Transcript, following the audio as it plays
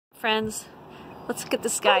friends, let's look at the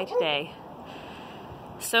sky today.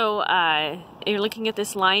 So you're looking at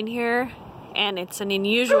this line here, and it's an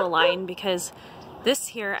unusual line because this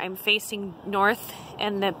here I'm facing north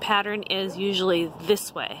and the pattern is usually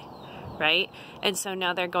this way, right? And so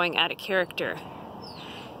now they're going out of character.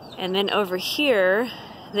 And then over here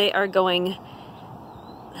they are going,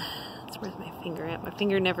 where's my finger at? My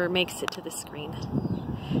finger never makes it to the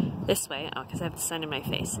screen. This way, oh, because I have the sun in my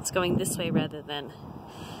face. It's going this way rather than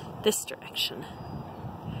this direction.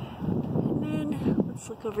 And then let's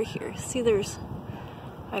look over here. See,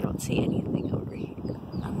 I don't see anything over here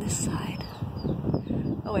on this side.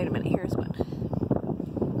 Oh, wait a minute, here's one.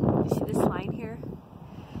 You see this line here?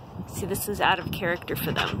 See, this is out of character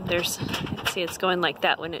for them. See, it's going like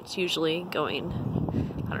that when it's usually going,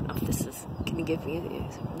 I don't know if this is going to give me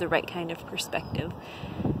the right kind of perspective.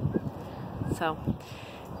 So,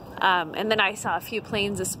 and then I saw a few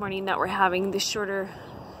planes this morning that were having the shorter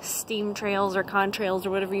steam trails or contrails or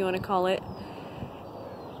whatever you want to call it.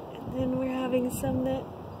 And then we're having some that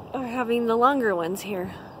are having the longer ones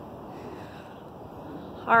here.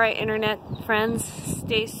 Alright, internet friends,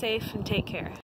 stay safe and take care.